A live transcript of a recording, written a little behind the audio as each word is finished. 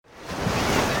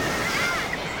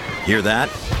Hear that?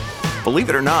 Believe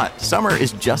it or not, summer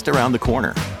is just around the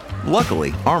corner.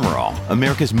 Luckily, Armor All,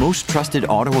 America's most trusted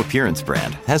auto appearance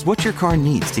brand, has what your car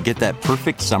needs to get that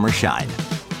perfect summer shine.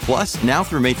 Plus, now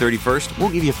through May 31st, we'll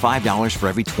give you $5 for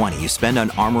every $20 you spend on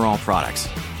Armor All products.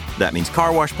 That means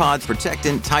car wash pods,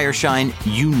 protectant, tire shine,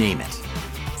 you name it.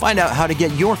 Find out how to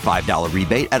get your $5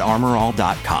 rebate at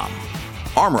armorall.com.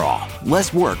 Armor All,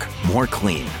 less work, more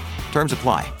clean. Terms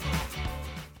apply.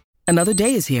 Another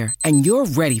day is here, and you're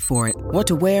ready for it. What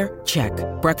to wear? Check.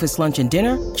 Breakfast, lunch, and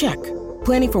dinner? Check.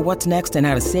 Planning for what's next and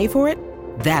how to save for it?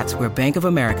 That's where Bank of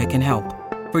America can help.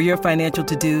 For your financial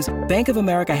to-dos, Bank of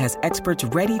America has experts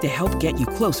ready to help get you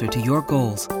closer to your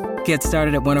goals. Get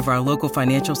started at one of our local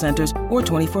financial centers or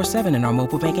 24/7 in our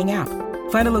mobile banking app.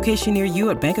 Find a location near you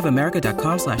at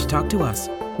bankofamerica.com/talktous.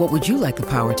 What would you like the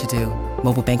power to do?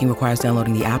 Mobile banking requires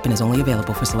downloading the app and is only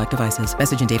available for select devices.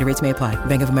 Message and data rates may apply.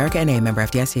 Bank of America N.A., member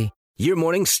FDIC. Your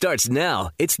morning starts now.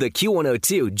 It's the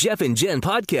Q102 Jeff and Jen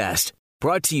podcast.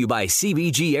 Brought to you by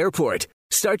CBG Airport.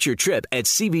 Start your trip at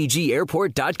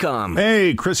CBGAirport.com.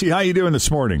 Hey, Chrissy, how you doing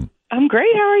this morning? I'm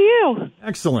great. How are you?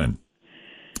 Excellent.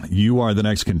 You are the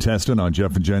next contestant on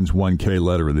Jeff and Jen's 1K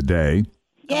letter of the day.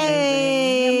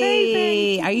 Yay!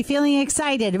 Amazing. Are you feeling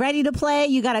excited? Ready to play?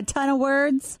 You got a ton of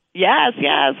words? Yes,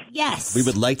 yes. Yes. We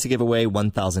would like to give away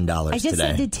 $1,000 I just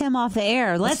today. said to Tim off the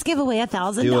air, let's give away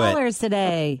 $1,000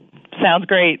 today. Sounds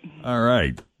great. All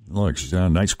right. Look, she's on a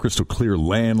nice crystal clear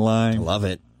landline. Love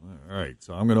it. All right.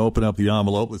 So I'm going to open up the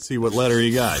envelope. Let's see what letter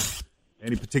you got.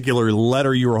 Any particular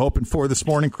letter you were hoping for this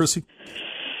morning, Chrissy?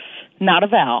 Not a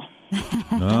vowel.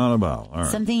 Not a vowel. All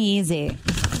right. Something easy.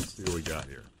 Let's see what we got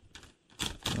here.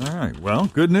 All right. Well,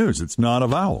 good news. It's not a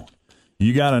vowel.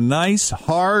 You got a nice,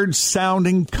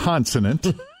 hard-sounding consonant.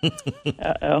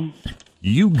 Uh-oh.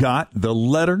 You got the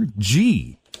letter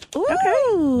G. Ooh.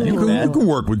 Okay. You can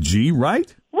work with G,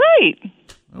 right? Right.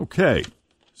 Okay.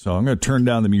 So I'm going to turn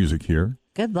down the music here.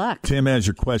 Good luck. Tim has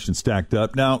your question stacked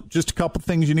up. Now, just a couple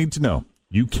things you need to know.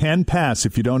 You can pass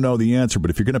if you don't know the answer, but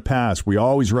if you're going to pass, we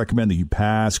always recommend that you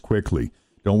pass quickly.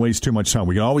 Don't waste too much time.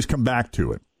 We can always come back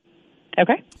to it.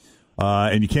 Okay.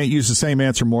 And you can't use the same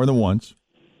answer more than once.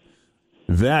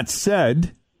 That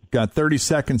said, got 30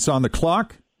 seconds on the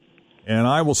clock, and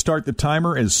I will start the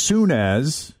timer as soon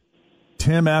as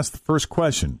Tim asks the first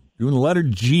question. Doing the letter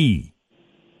G.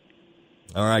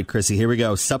 All right, Chrissy, here we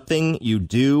go. Something you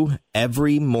do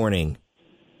every morning.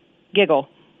 Giggle.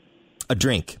 A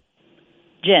drink.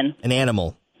 Gin. An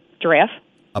animal. Giraffe.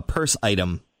 A purse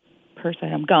item. Purse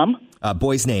item. Gum. A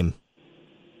boy's name.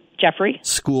 Jeffrey.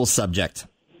 School subject.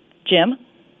 Jim.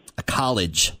 A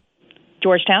college.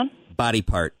 Georgetown. Body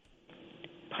part.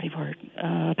 Body part.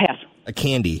 Pass. A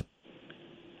candy.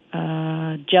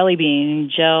 Jelly bean.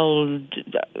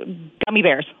 Gummy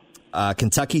bears.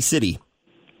 Kentucky City.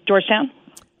 Georgetown.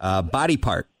 Body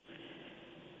part.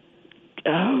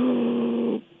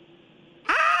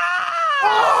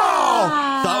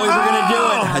 Thought we were going to do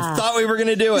it. I thought we were going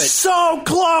to do it. So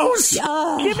close!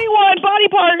 Give me one. Body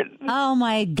part. Oh,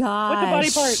 my gosh. What's a body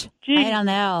part? Gee. I don't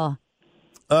know.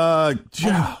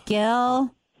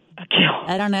 Gil?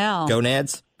 I don't know.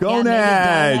 Gonads. Gonads.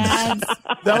 Yeah, maybe gonads.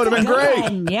 That would have been great.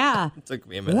 One, yeah. It took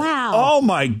me a minute. Wow. Oh,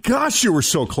 my gosh, you were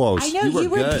so close. I know You were you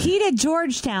good. repeated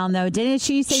Georgetown, though, didn't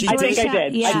she? Say She I Georgetown? think I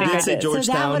did. Yeah. I think I did say did. So that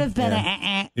Georgetown. would have been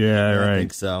Yeah. Yeah, I right.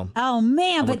 think so. Oh,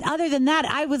 man. But other than that,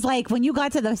 I was like, when you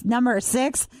got to the number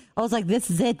 6, I was like, this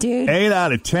is it, dude. 8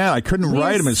 out of 10. I couldn't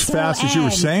write them as So fast as you were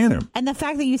end. saying them. And the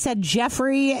fact that you said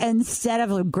Jeffrey instead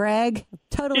of Greg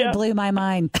totally blew my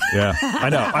mind. Yeah, I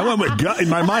know. I went with Gus. In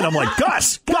my mind, I'm like,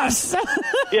 Gus.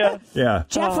 Yeah. Yeah.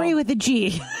 Jeffrey with a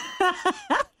G.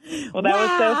 Well, that was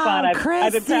so fun. I've been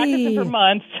practicing for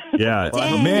months. Yeah.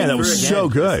 Man, that was so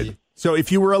good. So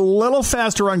if you were a little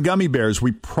faster on gummy bears,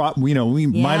 we might have been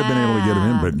able to get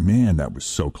them in, but man, that was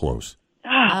so close.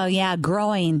 Oh, yeah.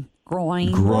 Groin.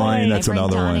 Groin, that's My friend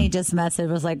another Tony one. just messaged,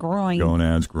 was like, groin.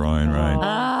 Gonads, groin, right.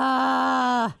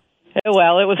 Ah.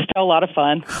 Well, it was still a lot of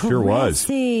fun. Sure was.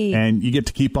 Chrissy. And you get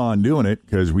to keep on doing it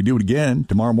because we do it again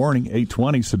tomorrow morning,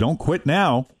 8:20. So don't quit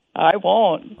now. I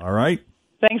won't. All right?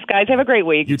 Thanks, guys. Have a great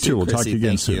week. You too. We'll talk to you Chrissy, again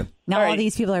thank soon. you. Now All all right.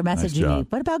 these people are messaging me. job.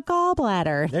 What about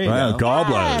gallbladder? There you Well, go.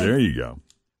 gallbladder. Yes. There you go.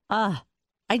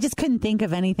 I just couldn't think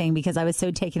of anything because I was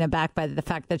so taken aback by the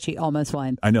fact that she almost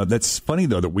won. I know. That's funny,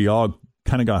 though, that we all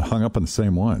kind of got hung up on the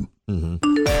same one.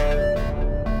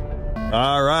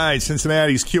 All right,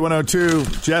 Cincinnati's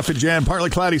Q102. Jeff and Jen, partly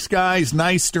cloudy skies,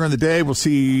 nice during the day. We'll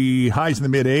see highs in the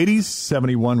mid-80s,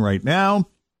 71 right now.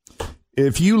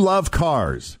 If you love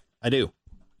cars, I do.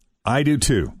 I do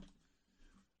too,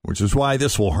 which is why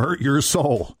this will hurt your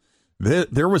soul.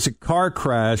 There was a car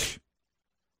crash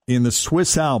in the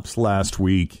Swiss Alps last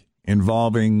week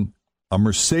involving a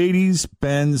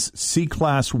Mercedes-Benz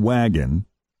C-Class wagon,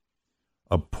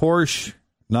 a Porsche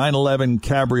 911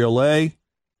 Cabriolet,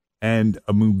 and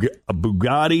a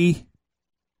Bugatti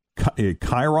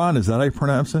Chiron. Is that how you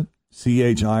pronounce it?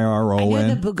 Chiron. I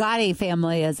know the Bugatti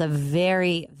family is a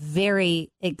very,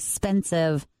 very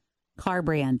expensive car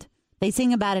brand. They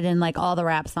sing about it in like all the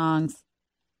rap songs.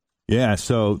 Yeah,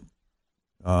 so,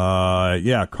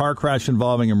 car crash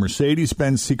involving a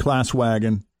Mercedes-Benz C-Class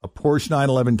wagon, a Porsche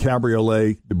 911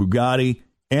 Cabriolet, the Bugatti,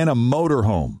 and a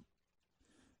motorhome.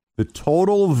 The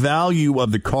total value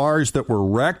of the cars that were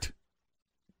wrecked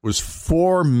was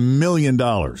 $4 million.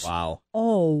 Wow.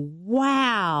 Oh,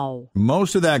 wow.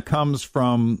 Most of that comes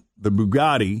from the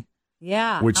Bugatti.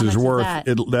 Yeah. Which is worth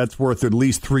that's worth at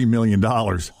least $3 million.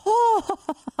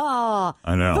 Oh,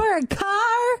 I know. For a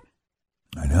car?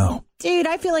 I know. Dude,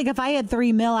 I feel like if I had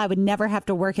 $3 million, I would never have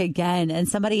to work again. And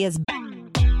somebody is...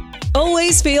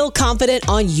 Always feel confident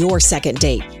on your second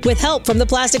date. With help from the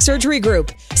Plastic Surgery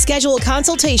Group. Schedule a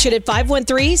consultation at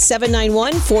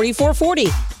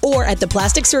 513-791-4440 or at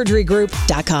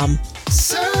theplasticsurgerygroup.com.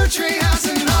 Surgery has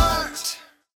an art.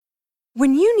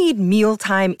 When you need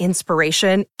mealtime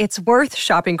inspiration, it's worth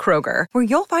shopping Kroger, where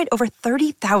you'll find over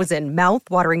 30,000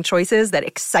 mouth-watering choices that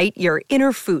excite your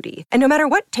inner foodie. And no matter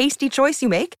what tasty choice you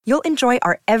make, you'll enjoy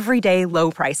our everyday low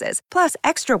prices, plus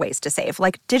extra ways to save,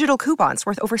 like digital coupons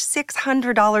worth over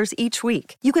 $600 each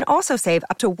week. You can also save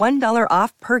up to $1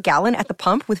 off per gallon at the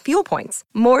pump with fuel points.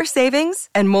 More savings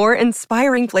and more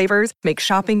inspiring flavors make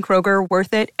shopping Kroger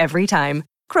worth it every time.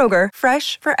 Kroger,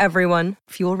 fresh for everyone.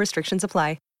 Fuel restrictions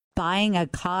apply. Buying a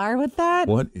car with that?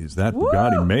 What is that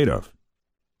Bugatti made of?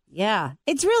 Yeah.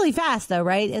 It's really fast, though,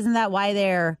 right? Isn't that why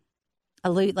they're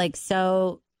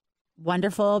so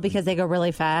wonderful? Because they go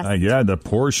really fast? Yeah, the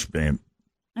Porsche, man.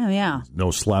 Oh, yeah.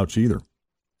 No slouch either.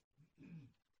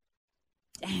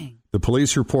 Dang. The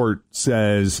police report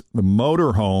says the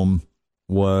motorhome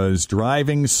was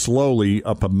driving slowly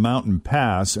up a mountain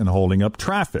pass and holding up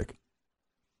traffic.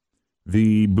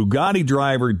 The Bugatti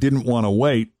driver didn't want to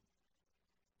wait,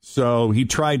 so he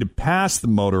tried to pass the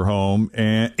motorhome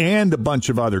and a bunch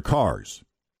of other cars.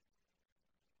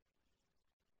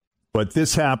 But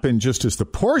this happened just as the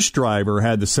Porsche driver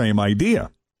had the same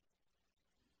idea.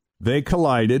 They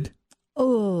collided,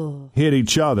 hit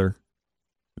each other,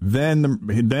 then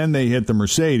they hit the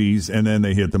Mercedes, and then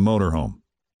they hit the motorhome.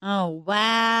 Oh,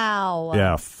 wow.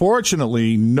 Yeah,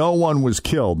 fortunately, no one was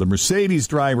killed. The Mercedes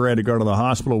driver had to go to the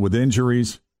hospital with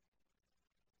injuries.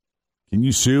 Can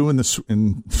you sue in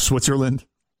Switzerland?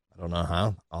 I don't know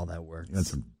how all that works. You got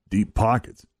some deep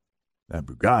pockets. That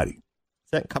Bugatti.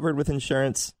 Is that covered with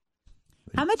insurance?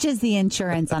 How much is the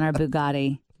insurance on our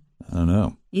Bugatti? I don't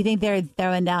know. You think they're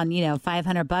throwing down,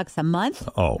 $500 a month?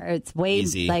 Oh, or it's way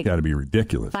easy. Got to be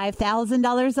ridiculous.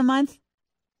 $5,000 a month?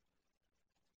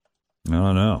 I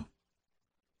don't know.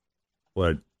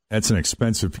 But that's an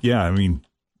expensive. Yeah, I mean,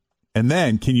 and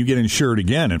then can you get insured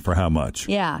again, and for how much?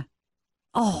 Yeah.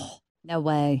 Oh. No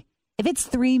way. If it's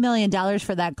 $3 million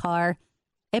for that car,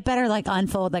 it better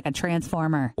unfold like a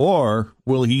transformer. Or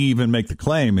will he even make the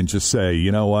claim and just say,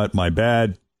 you know what, my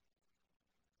bad.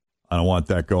 I don't want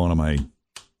that going on my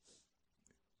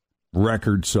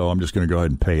record, so I'm just going to go ahead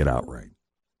and pay it outright.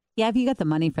 Yeah, if you got the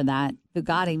money for that.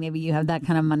 Bugatti, maybe you have that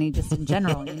kind of money just in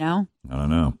general, I don't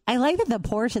know. I like that the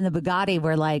Porsche and the Bugatti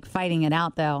were fighting it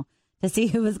out, though, to see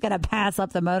who was going to pass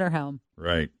up the motorhome.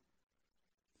 Right.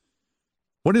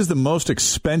 What is the most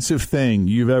expensive thing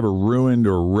you've ever ruined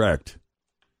or wrecked?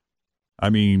 I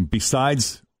mean,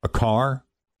 besides a car,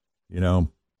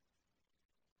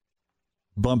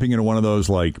 bumping into one of those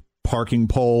parking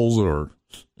poles or.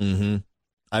 Mm-hmm.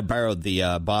 I borrowed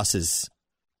the boss's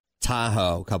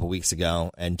Tahoe a couple weeks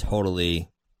ago and totally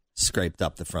scraped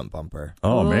up the front bumper.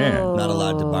 Oh, man. Not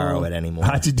allowed to borrow it anymore.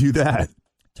 How'd you do that?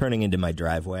 Turning into my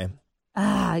driveway.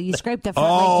 You scraped the front.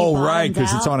 Oh, right,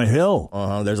 because it's on a hill.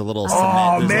 There's a little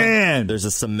cement. Oh, man. There's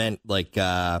a cement, what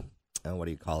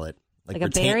do you call it? Like a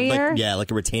barrier?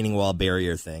 Like a retaining wall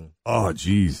barrier thing. Oh,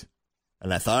 geez.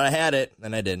 And I thought I had it,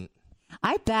 and I didn't.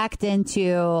 I backed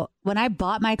into, when I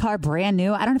bought my car brand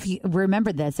new, I don't know if you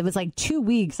remember this. It was 2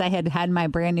 weeks I had my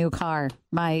brand new car,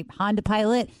 my Honda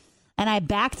Pilot, and I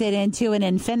backed it into an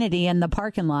Infiniti in the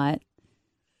parking lot.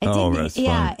 That's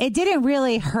funny. It didn't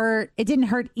really hurt. It didn't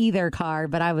hurt either car,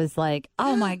 but I was like,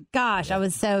 oh my gosh, I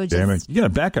was so just. Damn it. You got a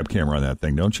backup camera on that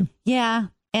thing, don't you? Yeah,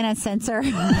 and a sensor.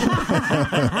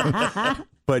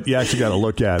 But you actually got to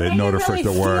look at it in order for it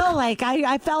to work.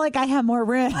 I felt like I had more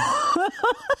room.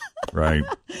 Right.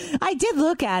 I did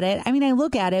look at it. I mean, I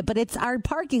look at it, but it's our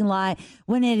parking lot.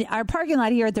 Our parking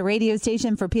lot here at the radio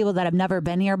station, for people that have never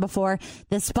been here before,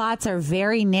 the spots are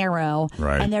very narrow,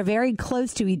 right, and they're very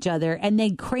close to each other, and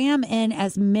they cram in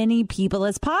as many people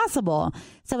as possible.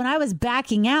 So when I was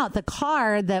backing out, the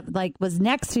car that was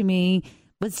next to me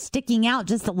was sticking out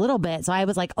just a little bit. So I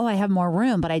was like, oh, I have more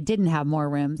room, but I didn't have more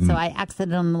room. So I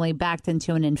accidentally backed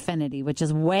into an Infiniti, which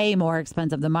is way more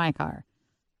expensive than my car.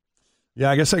 Yeah,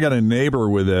 I guess I got a neighbor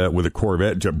with a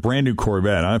Corvette, a brand new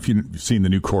Corvette. I don't know if you've seen the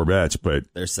new Corvettes, but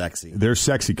they're sexy. They're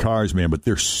sexy cars, man, but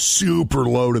they're super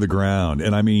low to the ground.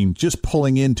 And I mean, just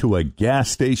pulling into a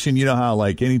gas station, you know how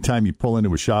anytime you pull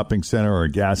into a shopping center or a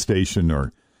gas station,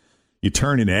 or you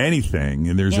turn into anything,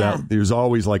 and there's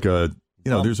always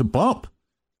there's a bump,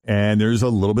 and there's a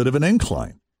little bit of an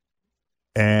incline.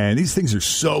 And these things are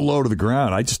so low to the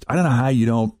ground. I don't know how you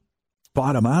don't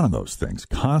bottom out on those things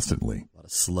constantly.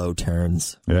 Slow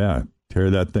turns. Yeah, tear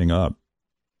that thing up.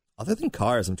 Other than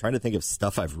cars, I'm trying to think of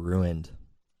stuff I've ruined.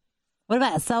 What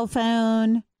about a cell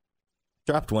phone?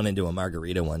 Dropped one into a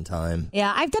margarita one time.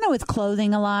 Yeah, I've done it with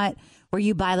clothing a lot, where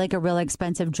you buy a really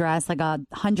expensive dress, like a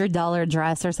 $100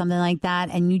 dress or something like that,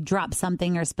 and you drop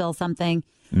something or spill something.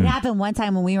 It happened one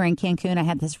time when we were in Cancun. I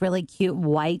had this really cute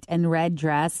white and red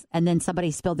dress, and then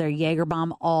somebody spilled their Jaeger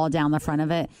bomb all down the front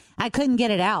of it. I couldn't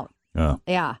get it out. Oh.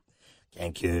 Yeah.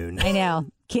 Cancun. I know.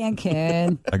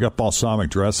 Cancun. I got balsamic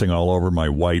dressing all over my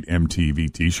white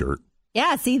MTV T-shirt.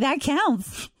 Yeah, see, that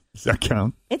counts. Does that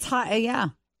count? It's hot. Yeah.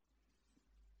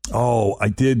 Oh, I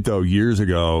did, though, years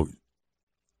ago.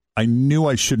 I knew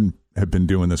I shouldn't have been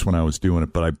doing this when I was doing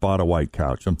it, but I bought a white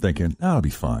couch. I'm thinking, I'll be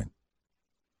fine.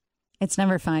 It's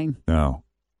never fine. No.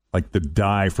 Like the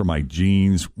dye for my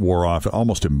jeans wore off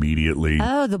almost immediately.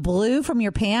 Oh, the blue from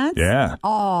your pants? Yeah.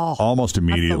 Oh. Almost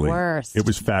immediately. That's the worst. It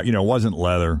was fat. It wasn't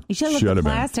leather. You should have left the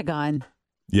plastic on.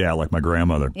 Yeah, like my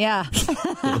grandmother. Yeah.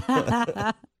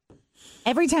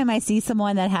 Every time I see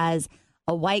someone that has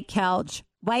a white couch,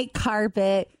 white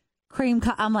carpet,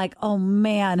 I'm like, oh,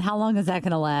 man, how long is that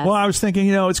going to last? Well, I was thinking,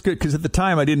 it's good because at the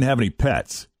time I didn't have any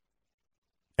pets.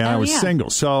 And I was single.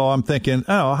 So I'm thinking,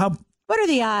 what are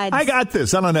the odds? I got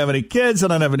this. I don't have any kids. I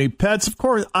don't have any pets. Of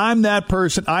course, I'm that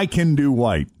person. I can do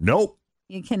white. Nope.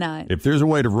 You cannot. If there's a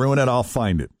way to ruin it, I'll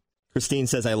find it. Christine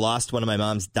says, I lost one of my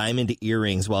mom's diamond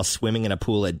earrings while swimming in a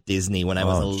pool at Disney when I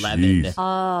was 11. Geez.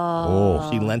 Oh.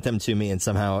 She lent them to me, and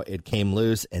somehow it came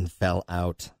loose and fell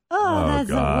out. Oh, that's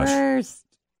gosh. the worst.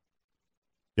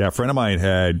 Yeah, a friend of mine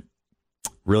had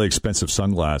really expensive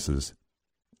sunglasses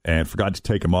and forgot to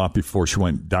take them off before she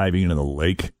went diving into the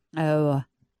lake. Oh.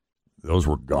 Those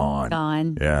were gone.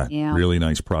 Gone. Yeah. Really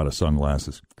nice Prada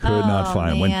sunglasses. Could not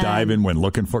find them. Went diving, went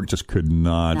looking for it, just could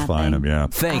not find them. Yeah.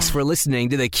 Thanks for listening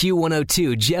to the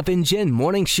Q102 Jeff and Jen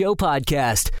Morning Show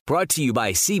podcast, brought to you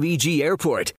by CBG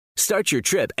Airport. Start your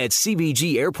trip at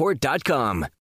CBGAirport.com.